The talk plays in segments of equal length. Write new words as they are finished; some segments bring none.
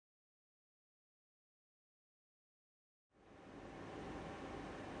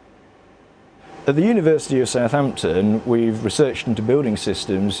At the University of Southampton, we've researched into building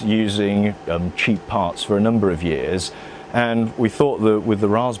systems using cheap parts for a number of years, and we thought that with the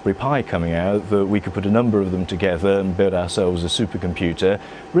Raspberry Pi coming out that we could put a number of them together and build ourselves a supercomputer,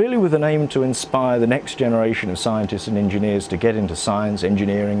 really with an aim to inspire the next generation of scientists and engineers to get into science,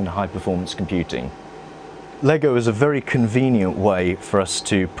 engineering and high-performance computing. Lego is a very convenient way for us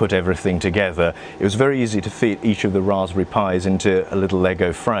to put everything together. It was very easy to fit each of the Raspberry Pis into a little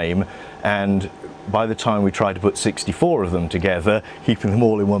Lego frame, and by the time we tried to put 64 of them together, keeping them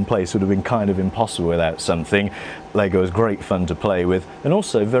all in one place would have been kind of impossible without something. Lego is great fun to play with, and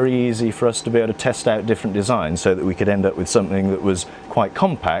also very easy for us to be able to test out different designs so that we could end up with something that was quite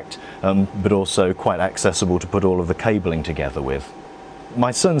compact, but also quite accessible to put all of the cabling together with.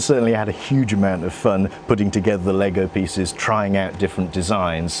 My son certainly had a huge amount of fun putting together the Lego pieces, trying out different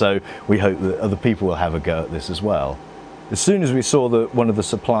designs, so we hope that other people will have a go at this as well. As soon as we saw that one of the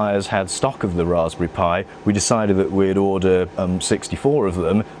suppliers had stock of the Raspberry Pi, we decided that we'd order 64 of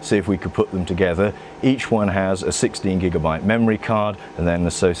them, see if we could put them together. Each one has a 16GB memory card and then an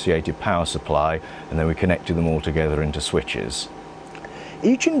associated power supply, and then we connected them all together into switches.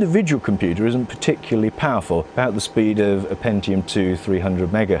 Each individual computer isn't particularly powerful, about the speed of a Pentium 2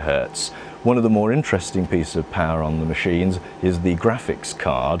 300 MHz. One of the more interesting pieces of power on the machines is the graphics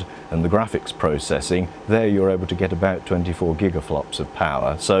card and the graphics processing. There you're able to get about 24 gigaflops of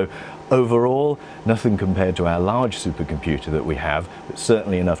power. So overall, nothing compared to our large supercomputer that we have, but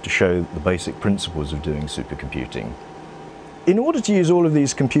certainly enough to show the basic principles of doing supercomputing. In order to use all of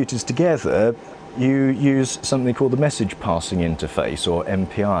these computers together, you use something called the message passing interface, or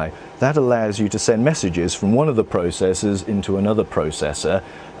MPI. That allows you to send messages from one of the processors into another processor,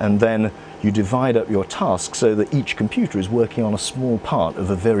 and then you divide up your tasks so that each computer is working on a small part of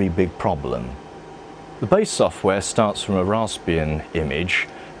a very big problem. The base software starts from a Raspbian image,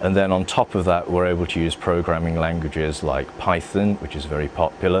 and then on top of that we're able to use programming languages like Python, which is very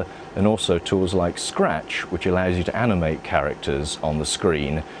popular, and also tools like Scratch, which allows you to animate characters on the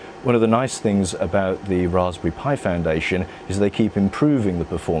screen. One of the nice things about the Raspberry Pi Foundation is they keep improving the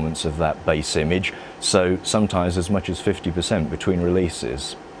performance of that base image, so sometimes as much as 50% between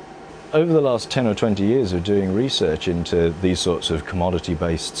releases. Over the last 10 or 20 years of doing research into these sorts of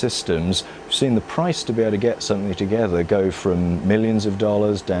commodity-based systems, we've seen the price to be able to get something together go from millions of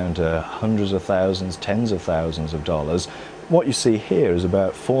dollars down to hundreds of thousands, tens of thousands of dollars. What you see here is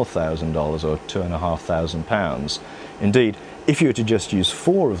about $4,000 or £2,500. Indeed, if you were to just use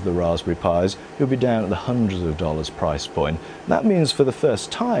 4 of the Raspberry Pis, you'll be down at the hundreds of dollars price point. That means for the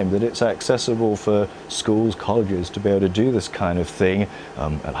first time that it's accessible for schools, colleges to be able to do this kind of thing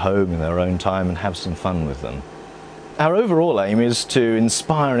at home in their own time and have some fun with them. Our overall aim is to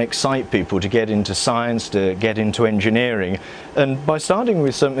inspire and excite people to get into science, to get into engineering, and by starting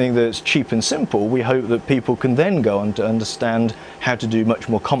with something that's cheap and simple, we hope that people can then go on to understand how to do much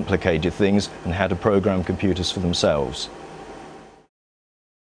more complicated things and how to program computers for themselves.